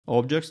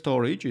Object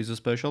storage is a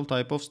special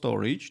type of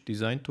storage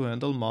designed to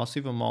handle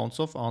massive amounts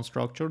of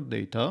unstructured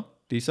data.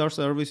 These are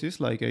services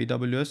like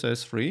AWS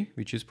S3,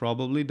 which is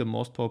probably the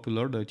most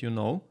popular that you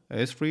know.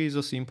 S3 is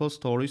a simple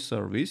storage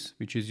service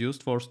which is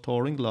used for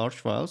storing large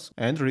files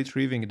and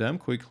retrieving them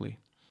quickly.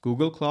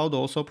 Google Cloud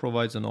also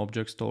provides an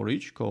object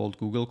storage called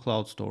Google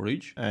Cloud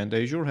Storage, and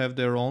Azure have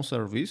their own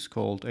service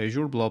called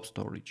Azure Blob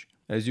Storage.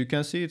 As you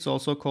can see, it's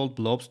also called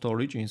blob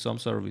storage in some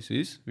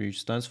services,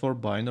 which stands for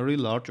binary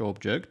large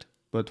object.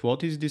 But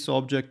what is this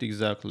object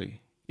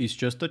exactly? It's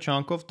just a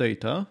chunk of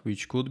data,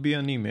 which could be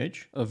an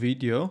image, a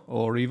video,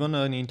 or even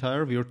an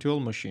entire virtual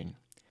machine.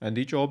 And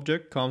each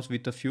object comes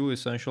with a few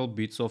essential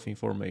bits of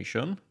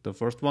information. The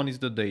first one is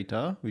the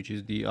data, which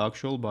is the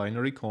actual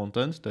binary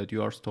content that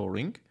you are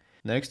storing.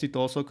 Next, it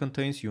also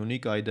contains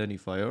unique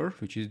identifier,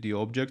 which is the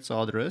object's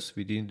address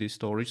within the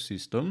storage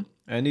system.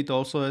 And it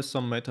also has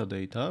some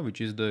metadata,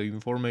 which is the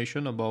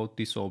information about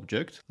this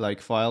object,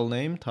 like file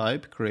name,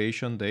 type,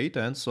 creation date,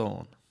 and so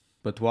on.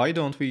 But why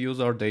don't we use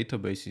our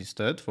database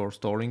instead for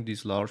storing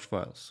these large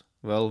files?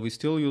 Well, we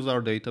still use our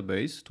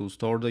database to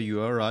store the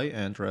URI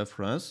and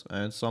reference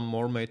and some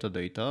more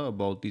metadata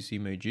about these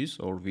images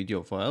or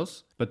video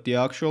files, but the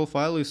actual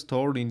file is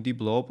stored in the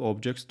blob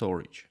object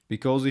storage.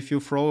 Because if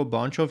you throw a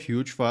bunch of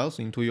huge files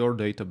into your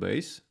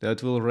database,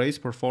 that will raise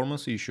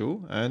performance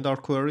issue and our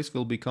queries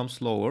will become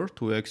slower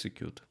to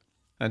execute.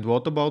 And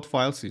what about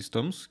file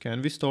systems?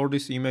 Can we store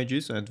these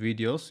images and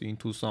videos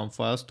into some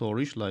file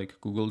storage like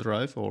Google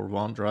Drive or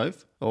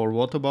OneDrive? Or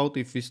what about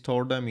if we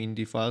store them in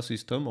the file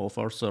system of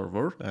our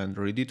server and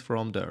read it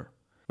from there?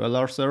 Well,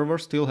 our server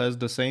still has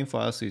the same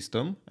file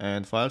system,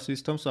 and file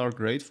systems are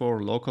great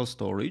for local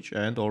storage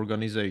and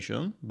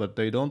organization, but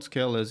they don't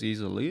scale as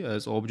easily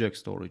as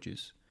object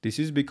storages. This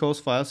is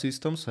because file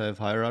systems have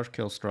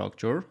hierarchical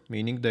structure,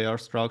 meaning they are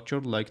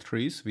structured like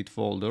trees with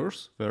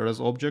folders, whereas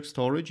object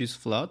storage is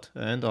flat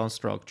and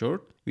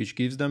unstructured, which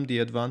gives them the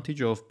advantage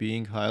of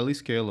being highly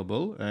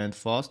scalable and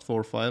fast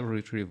for file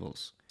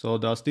retrievals. So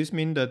does this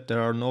mean that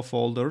there are no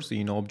folders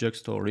in object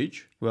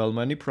storage? Well,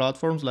 many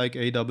platforms like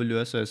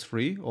AWS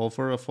S3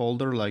 offer a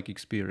folder-like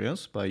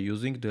experience by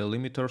using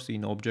delimiters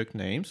in object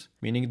names,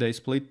 meaning they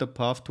split the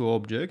path to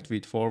object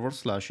with forward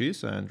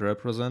slashes and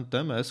represent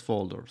them as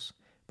folders.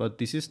 But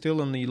this is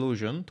still an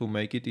illusion to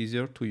make it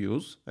easier to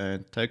use,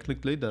 and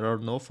technically there are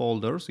no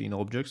folders in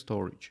object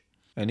storage.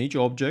 And each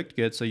object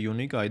gets a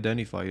unique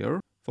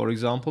identifier. For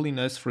example, in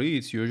S3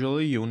 it's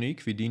usually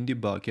unique within the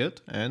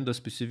bucket and the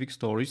specific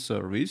storage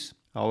service.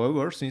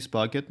 However, since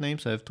bucket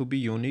names have to be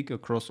unique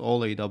across all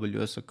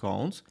AWS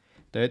accounts,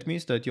 that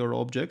means that your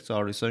objects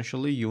are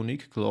essentially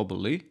unique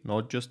globally,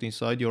 not just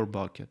inside your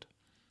bucket.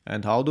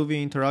 And how do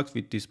we interact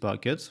with these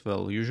buckets?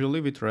 Well,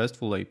 usually with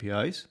RESTful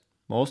APIs.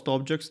 Most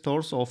object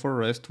stores offer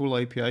RESTful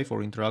API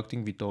for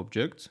interacting with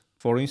objects.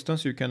 For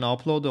instance, you can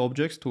upload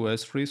objects to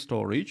S3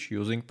 storage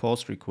using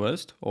POST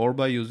request or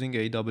by using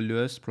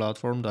AWS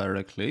platform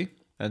directly.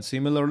 And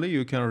similarly,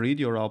 you can read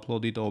your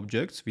uploaded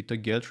objects with a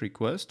GET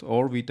request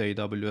or with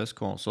AWS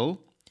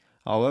console.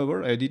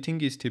 However,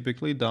 editing is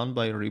typically done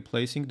by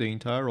replacing the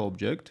entire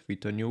object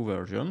with a new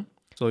version.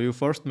 So you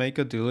first make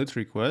a delete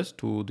request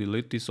to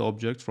delete this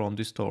object from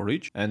the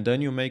storage, and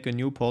then you make a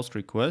new POST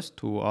request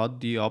to add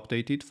the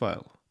updated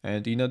file.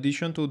 And in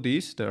addition to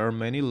this, there are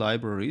many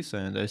libraries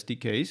and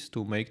SDKs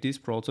to make this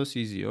process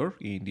easier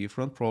in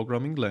different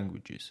programming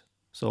languages.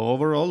 So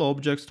overall,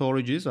 object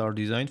storages are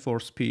designed for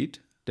speed.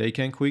 They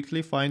can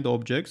quickly find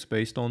objects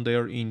based on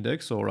their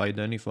index or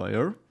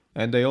identifier.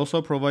 And they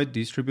also provide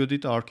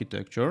distributed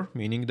architecture,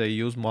 meaning they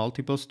use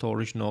multiple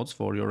storage nodes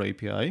for your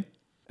API.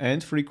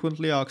 And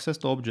frequently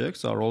accessed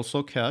objects are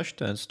also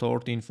cached and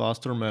stored in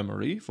faster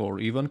memory for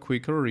even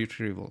quicker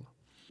retrieval.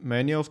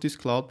 Many of these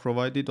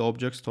cloud-provided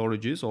object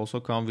storages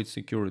also come with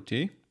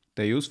security.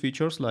 They use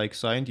features like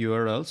signed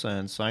URLs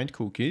and signed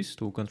cookies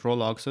to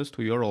control access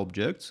to your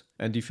objects.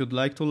 And if you'd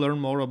like to learn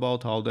more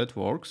about how that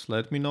works,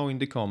 let me know in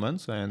the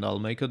comments and I'll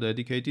make a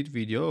dedicated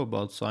video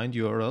about signed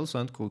URLs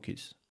and cookies.